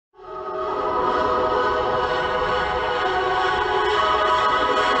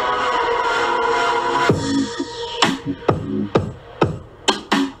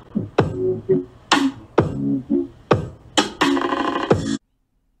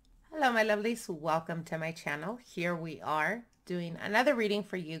Hello my lovelies, welcome to my channel. Here we are doing another reading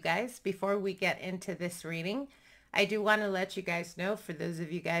for you guys. Before we get into this reading, I do want to let you guys know, for those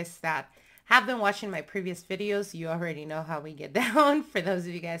of you guys that have been watching my previous videos, you already know how we get down. For those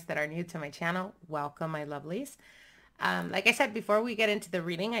of you guys that are new to my channel, welcome my lovelies. Like I said, before we get into the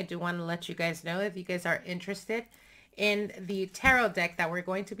reading, I do want to let you guys know, if you guys are interested in the tarot deck that we're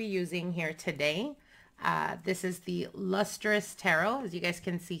going to be using here today. This is the Lustrous Tarot, as you guys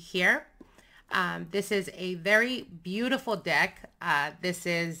can see here. This is a very beautiful deck.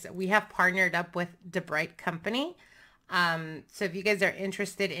 We have partnered up with the Bright Company. So if you guys are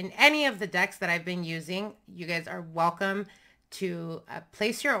interested in any of the decks that I've been using, you guys are welcome to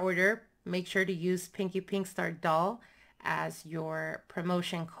place your order. Make sure to use pinkydoll as your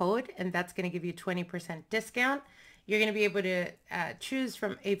promotion code, and that's going to give you 20% discount. You're going to be able to choose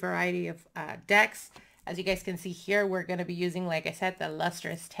from a variety of decks. As you guys can see here, we're going to be using, like I said, the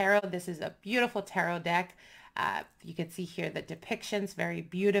Lustrous Tarot. This is a beautiful tarot deck. You can see here the depictions very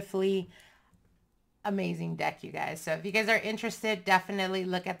beautifully. Amazing deck, you guys. So if you guys are interested, definitely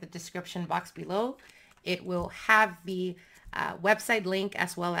look at the description box below. It will have the website link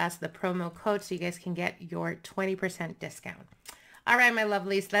as well as the promo code, so you guys can get your 20% discount. All right, my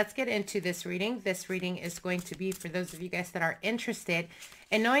lovelies, let's get into this reading. This reading is going to be for those of you guys that are interested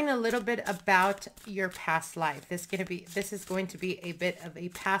in knowing a little bit about your past life. This is going to be a bit of a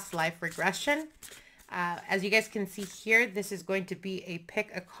past life regression. As you guys can see here, this is going to be a pick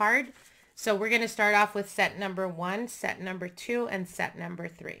a card. So we're going to start off with set number 1, set number 2, and set number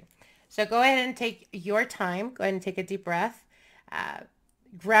 3. So go ahead and take your time. Go ahead and take a deep breath.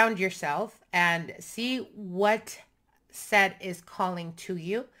 Ground yourself and see what set is calling to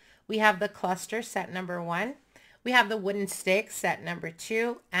you. We have the cluster, set number 1. We have the wooden stick, set number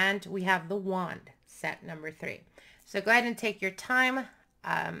 2. And we have the wand, set number 3. So go ahead and take your time.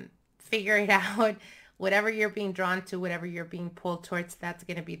 Figure it out. Whatever you're being drawn to, whatever you're being pulled towards, that's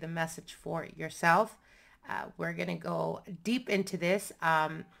going to be the message for yourself. We're going to go deep into this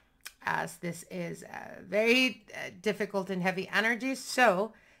as this is very difficult and heavy energy.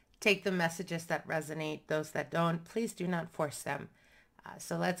 So take the messages that resonate. Those that don't, please do not force them.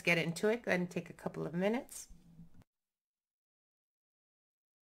 So let's get into it. Go ahead and take a couple of minutes.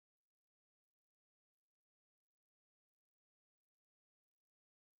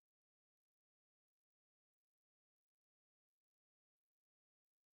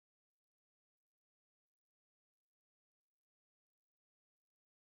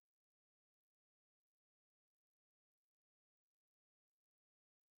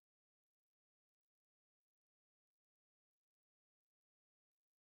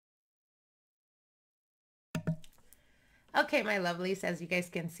 Okay, my lovelies, as you guys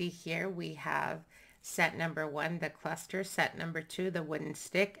can see here, we have set number 1, the cluster, set number 2, the wooden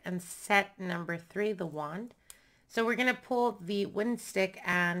stick, and set number 3, the wand. So we're going to pull the wooden stick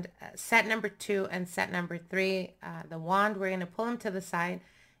and set number 2 and set number 3, the wand. We're going to pull them to the side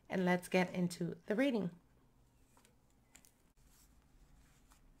and let's get into the reading.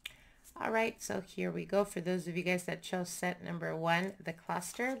 All right, so here we go. For those of you guys that chose set number 1, the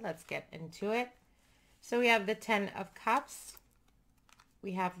cluster, let's get into it. So we have the 10 of Cups,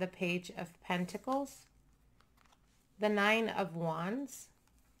 we have the Page of Pentacles, the 9 of Wands,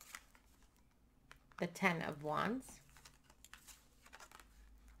 the 10 of Wands,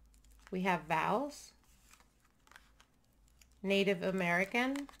 we have Vows, Native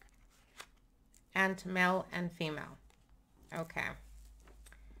American, and male and female. Okay.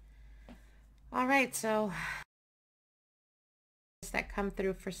 All right, so that come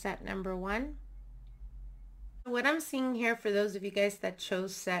through for set number 1. What I'm seeing here, for those of you guys that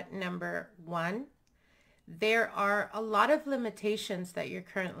chose set number 1, there are a lot of limitations that you're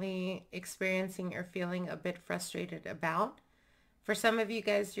currently experiencing or feeling a bit frustrated about. For some of you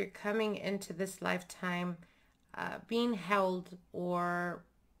guys, you're coming into this lifetime being held or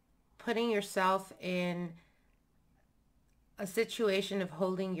putting yourself in a situation of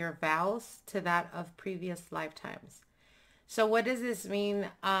holding your vows to that of previous lifetimes. So what does this mean?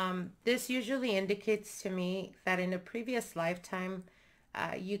 This usually indicates to me that in a previous lifetime,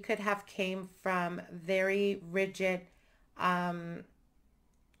 you could have came from very rigid,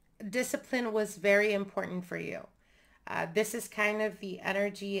 discipline was very important for you. This is kind of the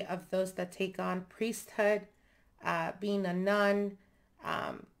energy of those that take on priesthood, being a nun,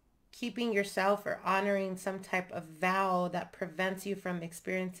 keeping yourself or honoring some type of vow that prevents you from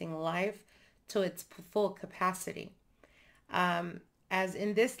experiencing life to its full capacity. As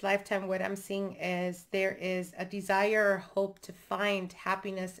in this lifetime, what I'm seeing is there is a desire or hope to find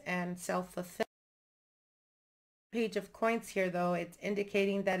happiness and self-fulfillment Page of Coins here, though, it's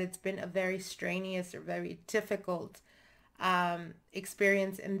indicating that it's been a very strenuous or very difficult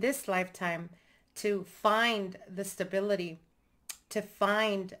experience in this lifetime to find the stability, to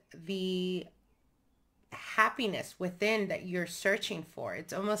find the happiness within that you're searching for.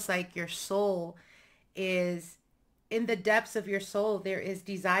 It's almost like your soul is, in the depths of your soul, there is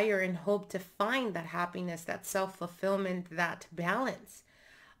desire and hope to find that happiness, that self-fulfillment, that balance.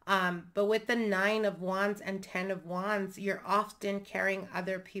 But with the 9 of Wands and 10 of Wands, you're often carrying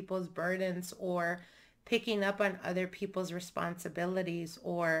other people's burdens or picking up on other people's responsibilities,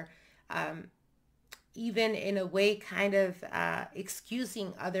 or even in a way kind of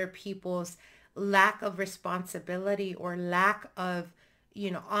excusing other people's lack of responsibility or lack of,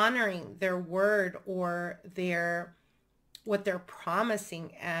 honoring their word or what they're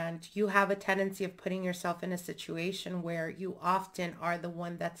promising. And you have a tendency of putting yourself in a situation where you often are the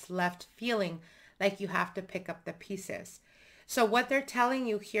one that's left feeling like you have to pick up the pieces. So what they're telling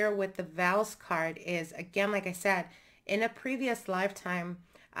you here with the vows card is, again, like I said, in a previous lifetime,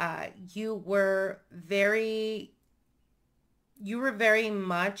 you were very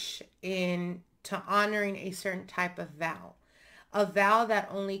much into honoring a certain type of vow, a vow that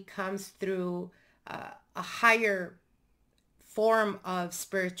only comes through a higher form of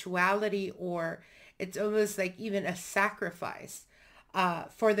spirituality, or it's almost like even a sacrifice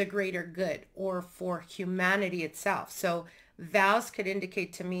for the greater good or for humanity itself. So vows could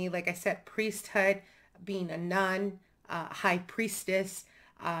indicate to me, like I said, priesthood, being a nun, high priestess,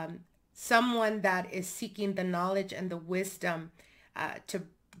 someone that is seeking the knowledge and the wisdom to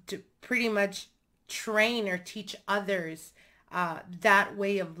pretty much train or teach others that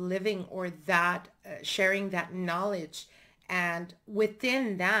way of living, or that sharing that knowledge. And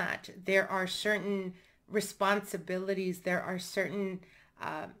within that, there are certain responsibilities, there are certain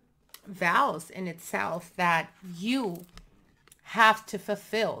vows in itself that you have to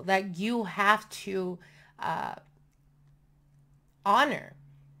fulfill, that you have to honor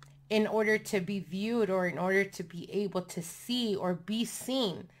in order to be viewed, or in order to be able to see or be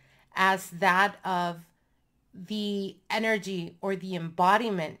seen as that of the energy or the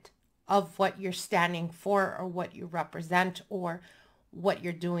embodiment of what you're standing for, or what you represent, or what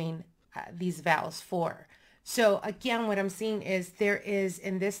you're doing these vows for. So again, what I'm seeing is there is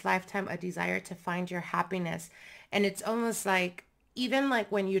in this lifetime a desire to find your happiness. And it's almost like, even like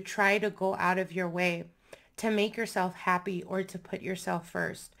when you try to go out of your way to make yourself happy, or to put yourself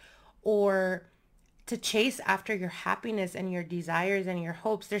first, or to chase after your happiness and your desires and your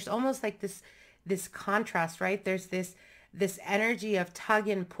hopes, there's almost like this contrast, right? There's this energy of tug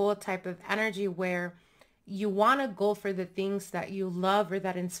and pull type of energy, where you want to go for the things that you love or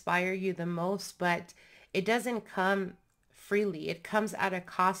that inspire you the most, but it doesn't come freely. It comes at a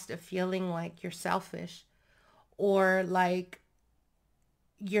cost of feeling like you're selfish, or like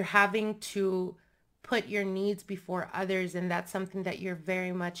you're having to put your needs before others, and that's something that you're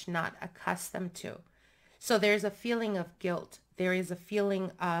very much not accustomed to. So there's a feeling of guilt. There is a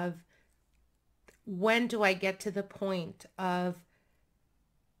feeling of, when do I get to the point of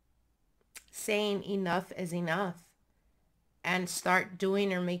saying enough is enough and start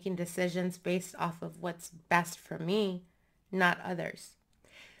doing or making decisions based off of what's best for me, not others?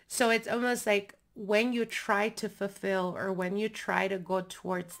 So it's almost like, when you try to fulfill, or when you try to go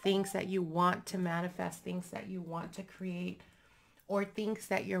towards things that you want to manifest, things that you want to create, or things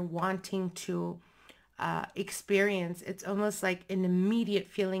that you're wanting to experience, it's almost like an immediate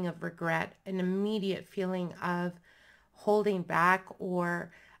feeling of regret, an immediate feeling of holding back,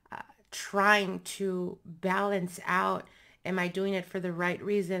 or trying to balance out. Am I doing it for the right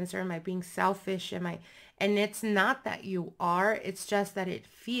reasons, or am I being selfish? And it's not that you are, it's just that it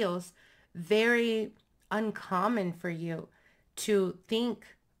feels very uncommon for you to think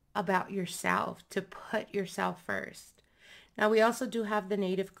about yourself, to put yourself first. Now, we also do have the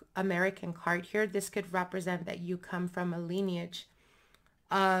Native American card here. This could represent that you come from a lineage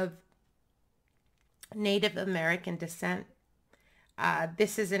of Native American descent.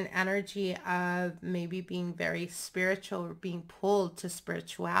 This is an energy of maybe being very spiritual, or being pulled to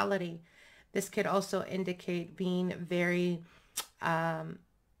spirituality. This could also indicate being very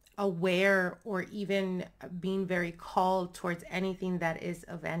aware, or even being very called towards anything that is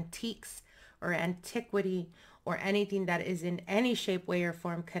of antiques or antiquity, or anything that is in any shape, way, or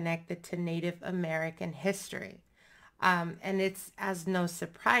form connected to Native American history. And it's as no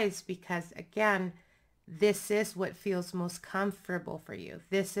surprise, because again, this is what feels most comfortable for you.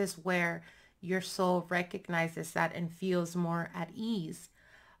 This is where your soul recognizes that and feels more at ease.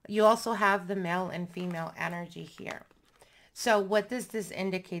 You also have the male and female energy here. So what does this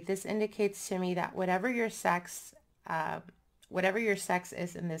indicate? This indicates to me that whatever your sex whatever your sex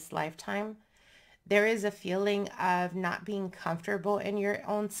is in this lifetime, there is a feeling of not being comfortable in your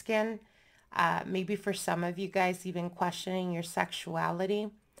own skin. Maybe for some of you guys, even questioning your sexuality,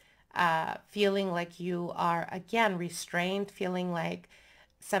 feeling like you are, again, restrained, feeling like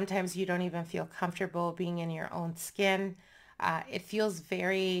sometimes you don't even feel comfortable being in your own skin. It feels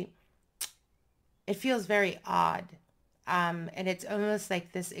very odd. And it's almost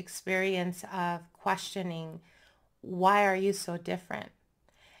like this experience of questioning, why are you so different?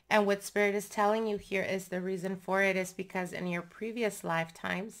 And what Spirit is telling you here is the reason for it is because in your previous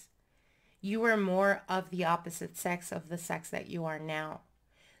lifetimes, you were more of the opposite sex of the sex that you are now.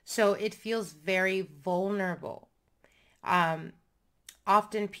 So it feels very vulnerable.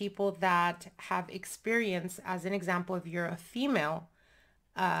 Often people that have experience, as an example, if you're a female,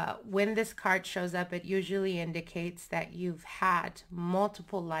 when this card shows up, it usually indicates that you've had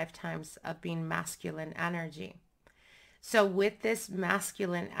multiple lifetimes of being masculine energy. So with this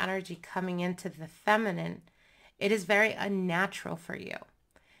masculine energy coming into the feminine, it is very unnatural for you.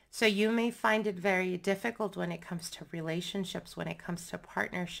 So you may find it very difficult when it comes to relationships, when it comes to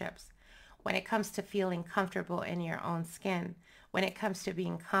partnerships, when it comes to feeling comfortable in your own skin, when it comes to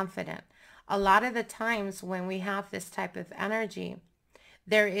being confident. A lot of the times when we have this type of energy,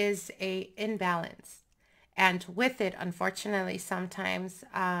 there is a imbalance. And with it, unfortunately, sometimes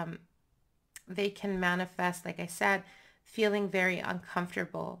they can manifest, like I said, feeling very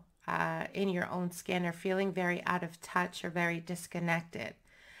uncomfortable in your own skin, or feeling very out of touch or very disconnected.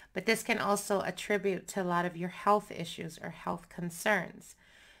 But this can also attribute to a lot of your health issues or health concerns,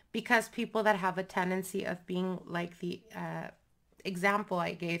 because people that have a tendency of being like the example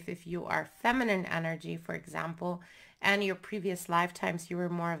I gave, if you are feminine energy, for example, and your previous lifetimes you were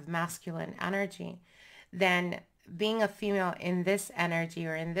more of masculine energy, then being a female in this energy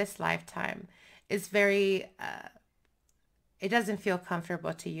or in this lifetime is very, it doesn't feel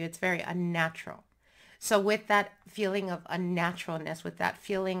comfortable to you. It's very unnatural. So with that feeling of unnaturalness, with that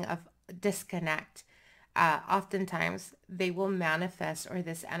feeling of disconnect, oftentimes they will manifest, or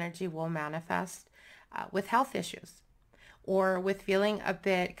this energy will manifest with health issues, or with feeling a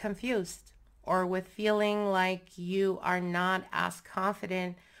bit confused, or with feeling like you are not as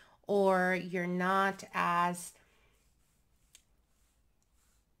confident, or you're not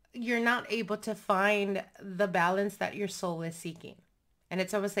able to find the balance that your soul is seeking. And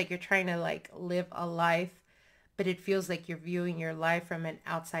it's almost like you're trying to like live a life, but it feels like you're viewing your life from an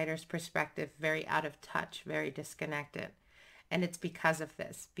outsider's perspective, very out of touch, very disconnected. And it's because of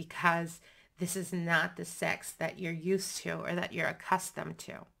this, because this is not the sex that you're used to or that you're accustomed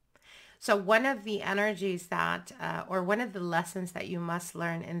to. So one of the energies that, or one of the lessons that you must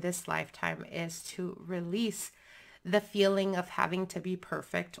learn in this lifetime is to release the feeling of having to be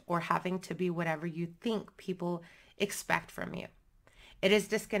perfect or having to be whatever you think people expect from you. It is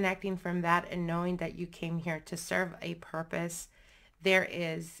disconnecting from that and knowing that you came here to serve a purpose. There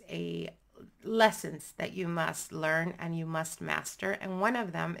is lessons that you must learn and you must master. And one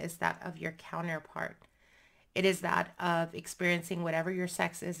of them is that of your counterpart. It is that of experiencing whatever your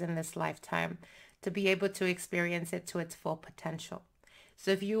sex is in this lifetime, to be able to experience it to its full potential.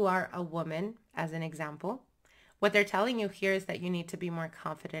 So if you are a woman, as an example, what they're telling you here is that you need to be more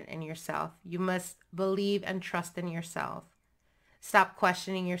confident in yourself. You must believe and trust in yourself. Stop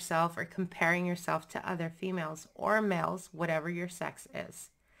questioning yourself or comparing yourself to other females or males, whatever your sex is.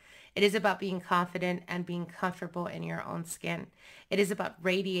 It is about being confident and being comfortable in your own skin. It is about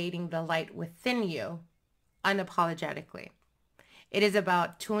radiating the light within you unapologetically. It is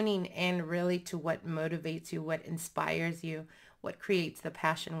about tuning in really to what motivates you, what inspires you, what creates the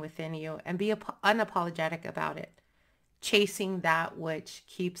passion within you, and be unapologetic about it. Chasing that which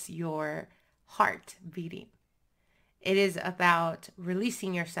keeps your heart beating. It is about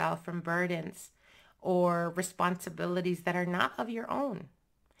releasing yourself from burdens or responsibilities that are not of your own.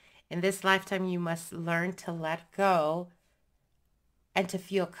 In this lifetime, you must learn to let go and to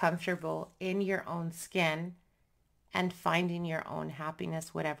feel comfortable in your own skin and finding your own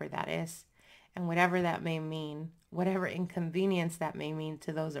happiness, whatever that is, and whatever that may mean, whatever inconvenience that may mean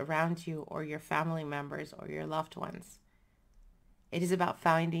to those around you or your family members or your loved ones. It is about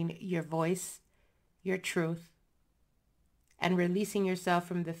finding your voice, your truth, and releasing yourself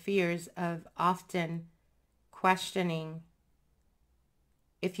from the fears of often questioning,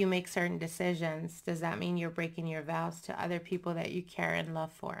 if you make certain decisions, does that mean you're breaking your vows to other people that you care and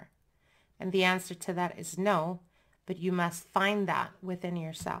love for? And the answer to that is no, but you must find that within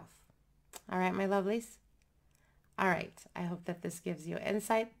yourself. All right, my lovelies? All right, I hope that this gives you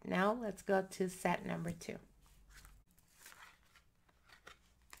insight. Now let's go to set number 2.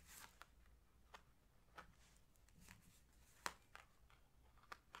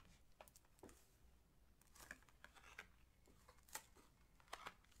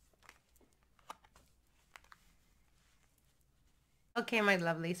 Okay, my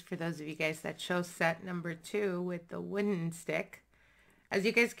lovelies, for those of you guys that chose set number 2 with the wooden stick, as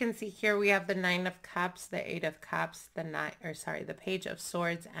you guys can see here, we have the 9 of Cups, the 8 of Cups, the Page of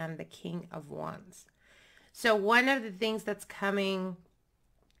Swords, and the King of Wands. So one of the things that's coming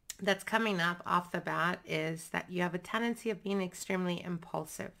up off the bat is that you have a tendency of being extremely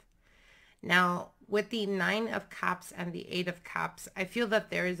impulsive. Now, with the 9 of Cups and the 8 of Cups, I feel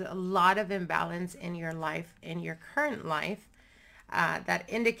that there is a lot of imbalance in your life, in your current life, that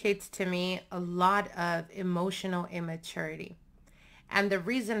indicates to me a lot of emotional immaturity. And the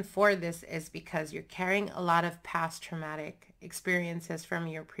reason for this is because you're carrying a lot of past traumatic experiences from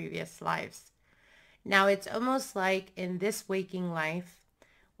your previous lives. Now, it's almost like in this waking life,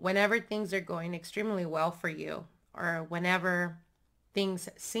 whenever things are going extremely well for you, or whenever things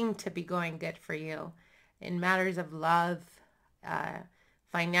seem to be going good for you in matters of love,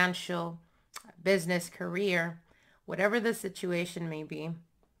 financial, business, career, whatever the situation may be,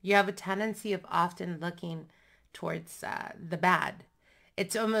 you have a tendency of often looking towards the bad.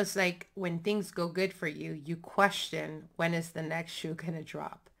 It's almost like when things go good for you, you question, when is the next shoe going to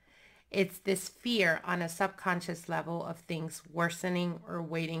drop? It's this fear on a subconscious level of things worsening or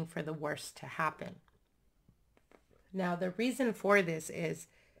waiting for the worst to happen. Now, the reason for this is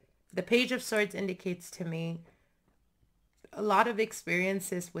the Page of Swords indicates to me a lot of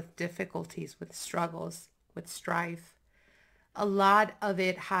experiences with difficulties, with struggles, with strife. A lot of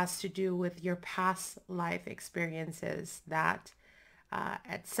it has to do with your past life experiences that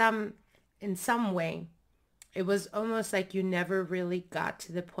in some way, it was almost like you never really got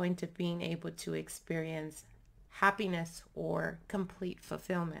to the point of being able to experience happiness or complete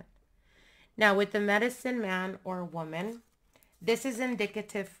fulfillment. Now, with the medicine man or woman, this is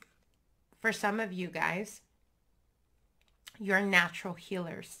indicative for some of you guys. You're natural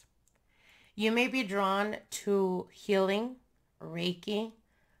healers. You may be drawn to healing, Reiki,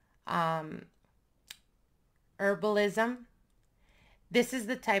 herbalism. This is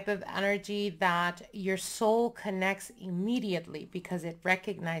the type of energy that your soul connects immediately because it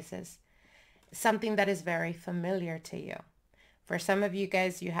recognizes something that is very familiar to you. For some of you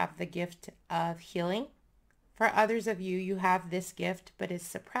guys, you have the gift of healing. For others of you, you have this gift, but it's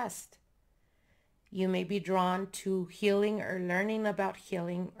suppressed. You may be drawn to healing or learning about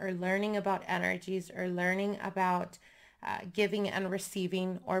healing or learning about energies or learning about giving and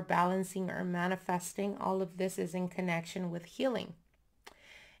receiving or balancing or manifesting. All of this is in connection with healing.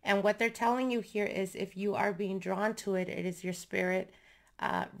 And what they're telling you here is if you are being drawn to it, it is your spirit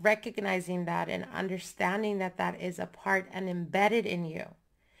recognizing that and understanding that that is a part and embedded in you.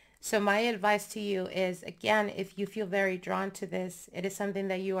 So my advice to you is, again, if you feel very drawn to this, it is something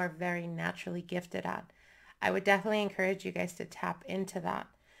that you are very naturally gifted at. I would definitely encourage you guys to tap into that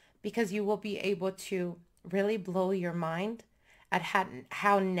because you will be able to really blow your mind at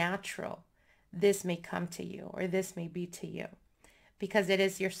how natural this may come to you or this may be to you, because it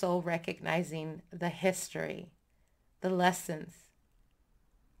is your soul recognizing the history, the lessons,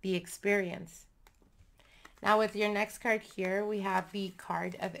 the experience. Now with your next card here, we have the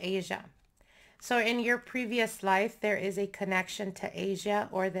card of Asia. So in your previous life, there is a connection to Asia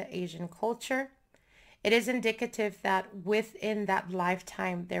or the Asian culture. It is indicative that within that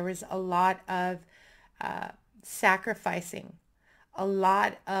lifetime, there was a lot of sacrificing. A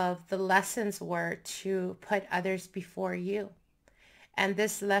lot of the lessons were to put others before you. And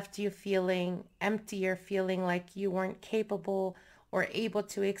this left you feeling empty or feeling like you weren't capable or able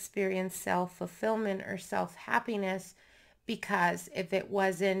to experience self-fulfillment or self-happiness, because if it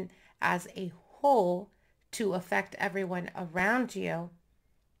wasn't as a whole to affect everyone around you,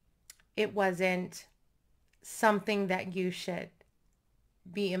 it wasn't something that you should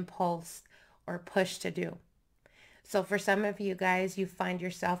be impulsed or pushed to do. So for some of you guys, you find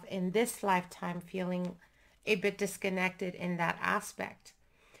yourself in this lifetime feeling a bit disconnected in that aspect.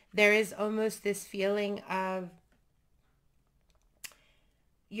 There is almost this feeling of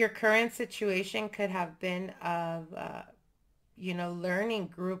your current situation could have been of, learning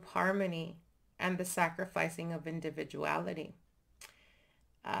group harmony and the sacrificing of individuality.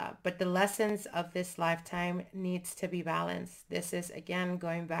 But the lessons of this lifetime needs to be balanced. This is, again,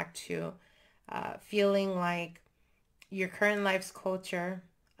 going back to feeling like your current life's culture.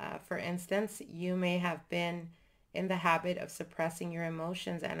 For instance, you may have been in the habit of suppressing your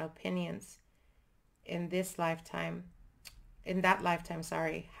emotions and opinions in this lifetime. In that lifetime,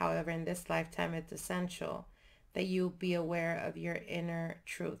 sorry. However, in this lifetime, it's essential that you be aware of your inner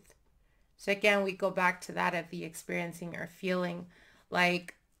truth. So again, we go back to that of the experiencing or feeling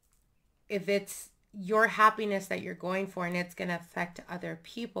like if it's your happiness that you're going for and it's going to affect other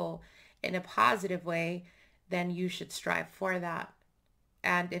people in a positive way, then you should strive for that.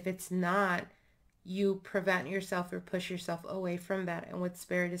 And if it's not, you prevent yourself or push yourself away from that. And what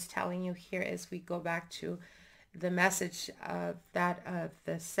Spirit is telling you here is we go back to the message of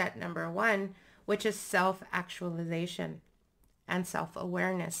the set number 1, which is self-actualization and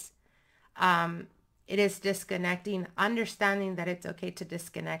self-awareness. It is disconnecting, understanding that it's okay to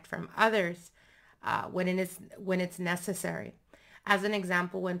disconnect from others when it's necessary. As an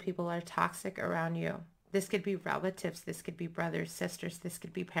example, when people are toxic around you, this could be relatives, this could be brothers, sisters, this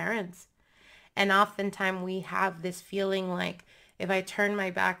could be parents. And oftentimes we have this feeling like if I turn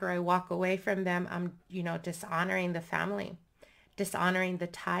my back or I walk away from them, I'm, dishonoring the family, dishonoring the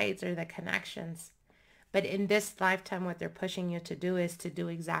ties or the connections. But in this lifetime, what they're pushing you to do is to do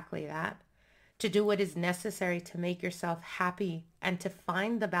exactly that, to do what is necessary to make yourself happy and to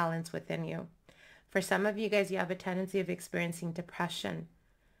find the balance within you. For some of you guys, you have a tendency of experiencing depression,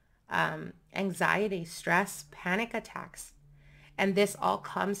 anxiety, stress, panic attacks. And this all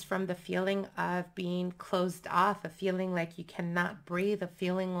comes from the feeling of being closed off, a feeling like you cannot breathe, a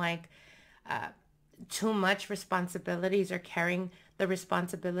feeling like too much responsibilities or carrying the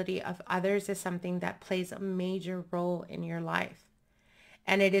responsibility of others is something that plays a major role in your life.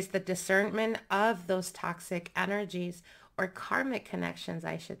 And it is the discernment of those toxic energies or karmic connections,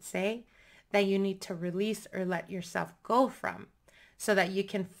 I should say, that you need to release or let yourself go from so that you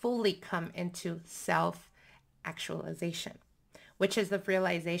can fully come into self-actualization, which is the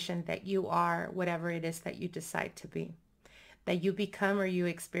realization that you are whatever it is that you decide to be, that you become or you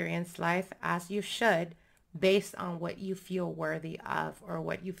experience life as you should based on what you feel worthy of or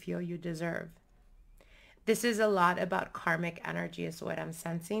what you feel you deserve. This is a lot about karmic energy is what I'm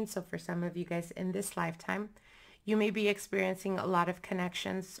sensing. So for some of you guys in this lifetime, you may be experiencing a lot of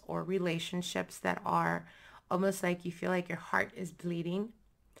connections or relationships that are almost like you feel like your heart is bleeding,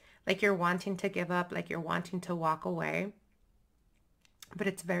 like you're wanting to give up, like you're wanting to walk away. But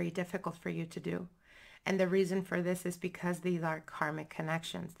it's very difficult for you to do. And the reason for this is because these are karmic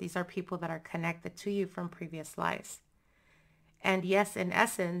connections. These are people that are connected to you from previous lives. And yes, in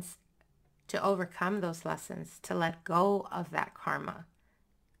essence, to overcome those lessons, to let go of that karma,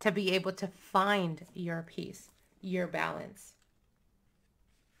 to be able to find your peace, your balance.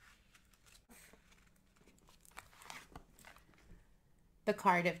 The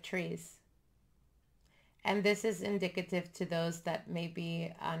card of trees. And this is indicative to those that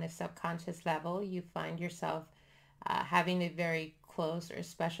maybe on a subconscious level, you find yourself having a very close or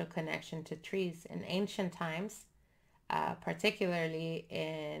special connection to trees. In ancient times, particularly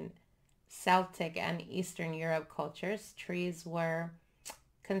in Celtic and Eastern Europe cultures, trees were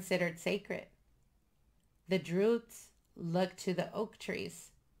considered sacred. The Druids looked to the oak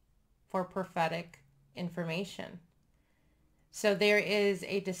trees for prophetic information. So there is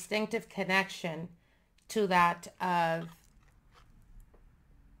a distinctive connection to that of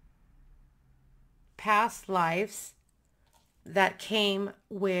past lives that came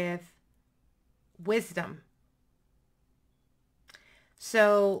with wisdom.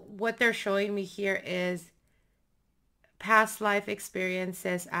 So what they're showing me here is past life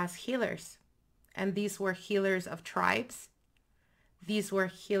experiences as healers. And these were healers of tribes. These were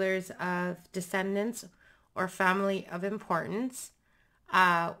healers of descendants or family of importance,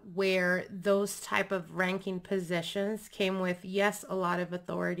 where those type of ranking positions came with, yes, a lot of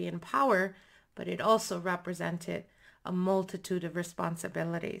authority and power, but it also represented a multitude of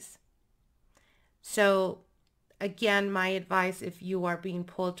responsibilities. So again, my advice, if you are being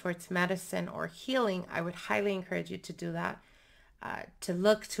pulled towards medicine or healing, I would highly encourage you to do that, to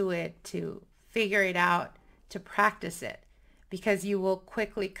look to it, to figure it out, to practice it, because you will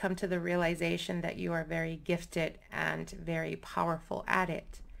quickly come to the realization that you are very gifted and very powerful at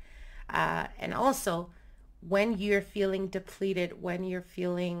it. And also, when you're feeling depleted, when you're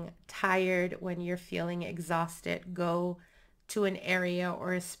feeling tired, when you're feeling exhausted, go to an area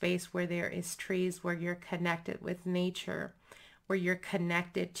or a space where there is trees, where you're connected with nature, where you're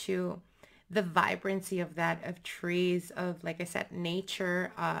connected to the vibrancy of that, of trees, of, like I said,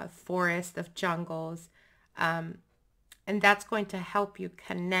 nature, forest, of jungles. And that's going to help you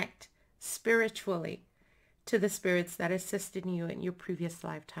connect spiritually to the spirits that assisted you in your previous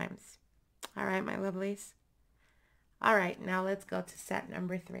lifetimes. All right, my lovelies. All right, now let's go to set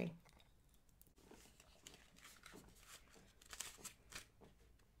number 3.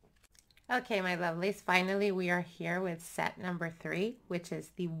 Okay, my lovelies, finally we are here with set number 3, which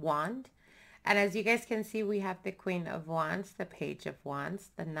is the wand. And as you guys can see, we have the Queen of Wands, the Page of Wands,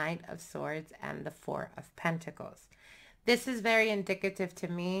 the Knight of Swords, and the Four of Pentacles. This is very indicative to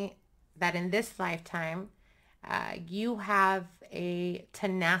me that in this lifetime, you have a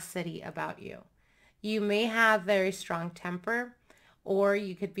tenacity about you. You may have very strong temper, or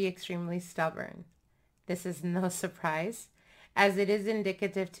you could be extremely stubborn. This is no surprise, as it is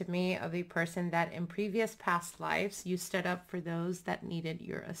indicative to me of a person that in previous past lives, you stood up for those that needed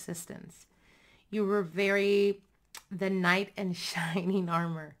your assistance. You were very the knight in shining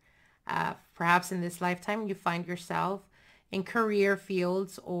armor. Perhaps in this lifetime, you find yourself in career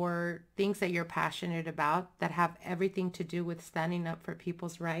fields or things that you're passionate about that have everything to do with standing up for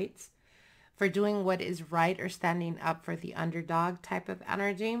people's rights, for doing what is right or standing up for the underdog type of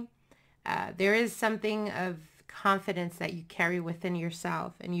energy. There is something of confidence that you carry within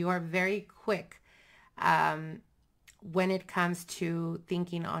yourself, and you are very quick when it comes to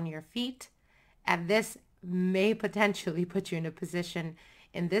thinking on your feet. And this may potentially put you in a position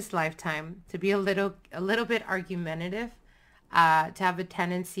in this lifetime to be a little bit argumentative, to have a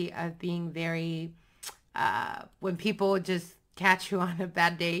tendency of being very, when people just catch you on a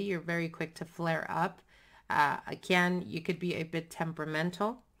bad day, you're very quick to flare up. Again, you could be a bit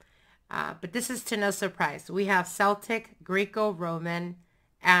temperamental, but this is to no surprise. We have Celtic, Greco-Roman,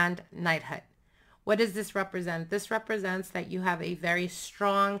 and knighthood. What does this represent? This represents that you have a very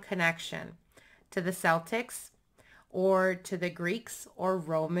strong connection to the Celtics or to the Greeks or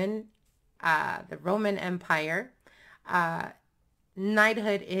Roman, the Roman Empire.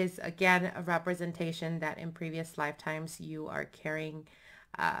 Knighthood is, again, a representation that in previous lifetimes you are carrying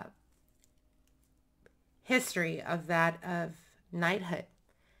history of that of knighthood,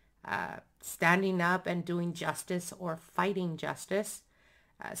 standing up and doing justice or fighting justice.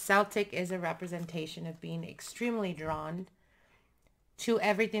 Celtic is a representation of being extremely drawn to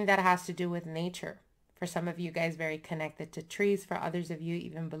everything that has to do with nature. For some of you guys, very connected to trees. For others of you,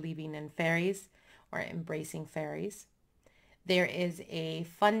 even believing in fairies or embracing fairies. There is a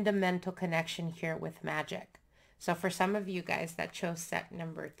fundamental connection here with magic. So for some of you guys that chose set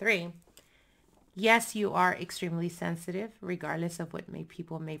number 3, yes, you are extremely sensitive, regardless of what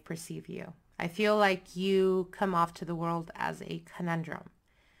people may perceive you. I feel like you come off to the world as a conundrum.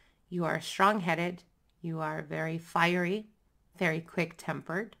 You are strong-headed. You are very fiery, very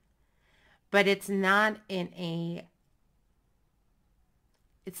quick-tempered. But it's not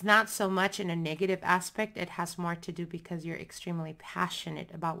so much in a negative aspect. It has more to do because you're extremely passionate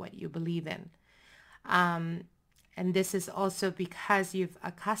about what you believe in. And this is also because you've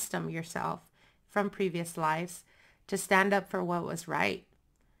accustomed yourself from previous lives to stand up for what was right,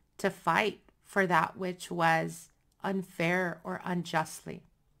 to fight for that which was unfair or unjustly.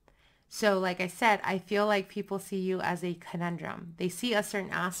 So like I said, I feel like people see you as a conundrum. They see a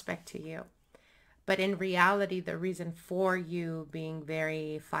certain aspect to you. But in reality, the reason for you being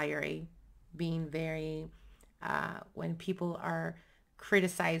very fiery, being very, when people are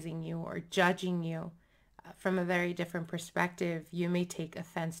criticizing you or judging you from a very different perspective, you may take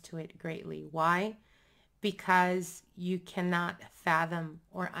offense to it greatly. Why? Because you cannot fathom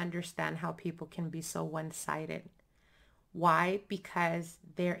or understand how people can be so one-sided. Why? Because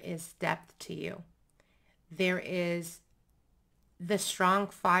there is depth to you. There is the strong,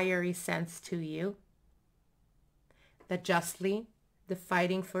 fiery sense to you, the justly, the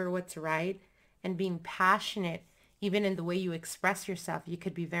fighting for what's right, and being passionate, even in the way you express yourself. You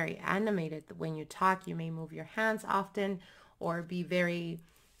could be very animated. When you talk, you may move your hands often or be very,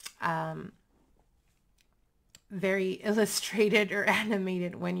 very illustrated or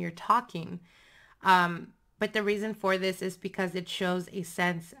animated when you're talking. But the reason for this is because it shows a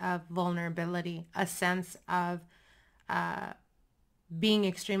sense of vulnerability, a sense of being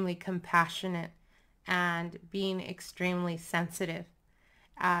extremely compassionate and being extremely sensitive.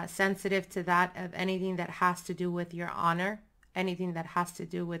 Sensitive to that of anything that has to do with your honor, anything that has to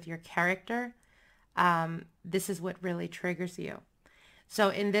do with your character. This is what really triggers you. So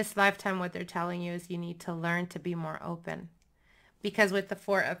in this lifetime, what they're telling you is you need to learn to be more open. Because with the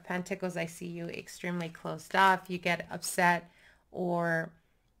 4 of Pentacles, I see you extremely closed off. You get upset or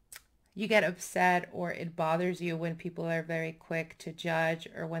it bothers you when people are very quick to judge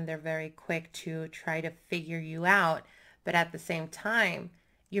or when they're very quick to try to figure you out. But at the same time,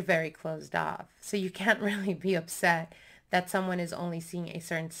 you're very closed off. So you can't really be upset that someone is only seeing a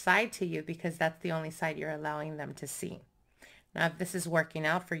certain side to you because that's the only side you're allowing them to see. Now, if this is working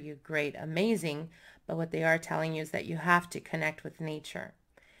out for you, great, amazing. But what they are telling you is that you have to connect with nature.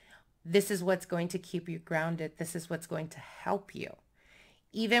 This is what's going to keep you grounded. This is what's going to help you.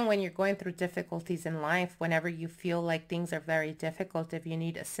 Even when you're going through difficulties in life, whenever you feel like things are very difficult, if you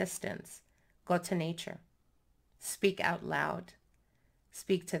need assistance, go to nature. Speak out loud.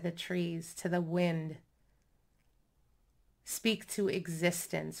 Speak to the trees, to the wind. Speak to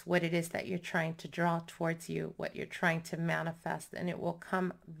existence, what it is that you're trying to draw towards you, what you're trying to manifest, and it will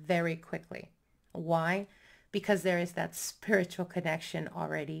come very quickly. Why? because there is that spiritual connection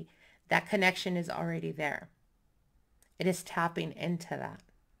already. That connection is already there. It is tapping into that.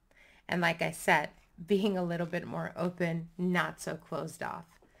 And like I said, being a little bit more open, not so closed off.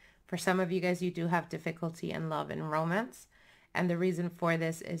 For some of you guys, you do have difficulty in love and romance. And the reason for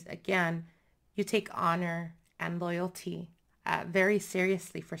this is, again, you take honor and loyalty very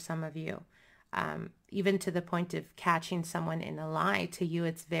seriously for some of you. Even to the point of catching someone in a lie. To you,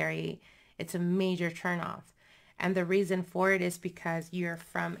 it's a major turnoff. And the reason for it is because you're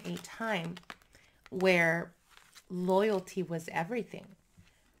from a time where loyalty was everything,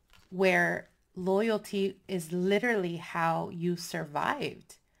 where loyalty is literally how you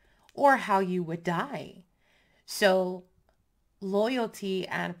survived or how you would die. So loyalty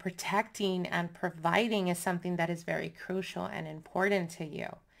and protecting and providing is something that is very crucial and important to you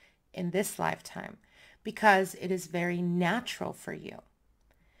in this lifetime, because it is very natural for you.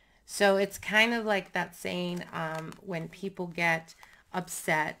 So it's kind of like that saying, when people get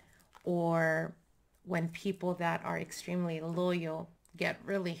upset, or when people that are extremely loyal get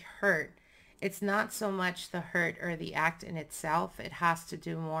really hurt, it's not so much the hurt or the act in itself. It has to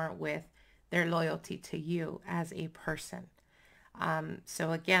do more with their loyalty to you as a person.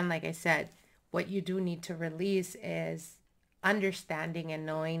 So again, like I said, what you do need to release is understanding and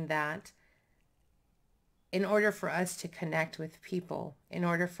knowing that in order for us to connect with people, in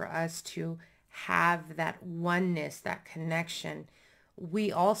order for us to have that oneness, that connection,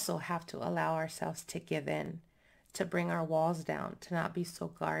 we also have to allow ourselves to give in, to bring our walls down, to not be so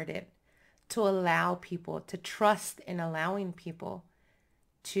guarded, to allow people, to trust in allowing people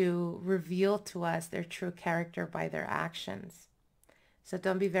to reveal to us their true character by their actions. So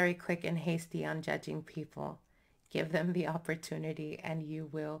don't be very quick and hasty on judging people. Give them the opportunity and you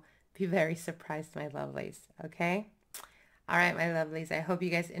will be very surprised, my lovelies. Okay? All right, my lovelies. I hope you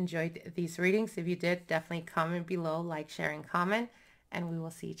guys enjoyed these readings. If you did, definitely comment below, like, share, and comment. And we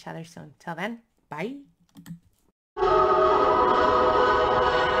will see each other soon. Till then, bye.